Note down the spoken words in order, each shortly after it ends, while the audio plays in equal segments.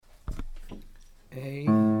A, E,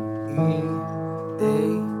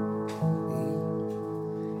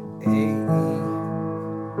 A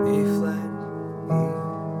flat, E,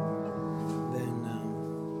 then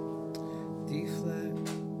D flat,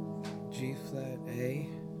 G flat, A,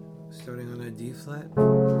 starting on a D flat,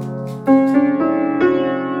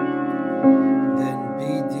 then B,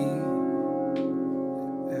 D,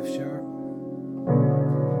 F sharp,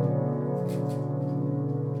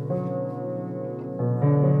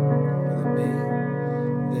 with a B,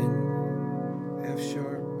 then F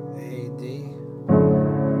sharp, A, D,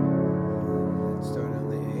 start on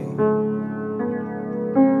the A,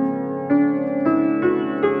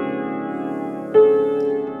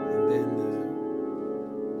 and then the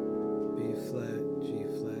B flat, G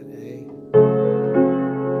flat, A,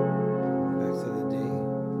 back to the D,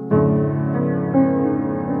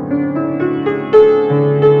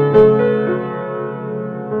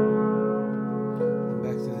 and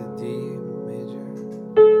back to the D major,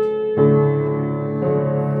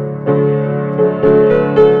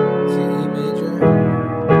 to E major,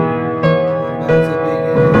 and back to big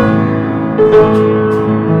A.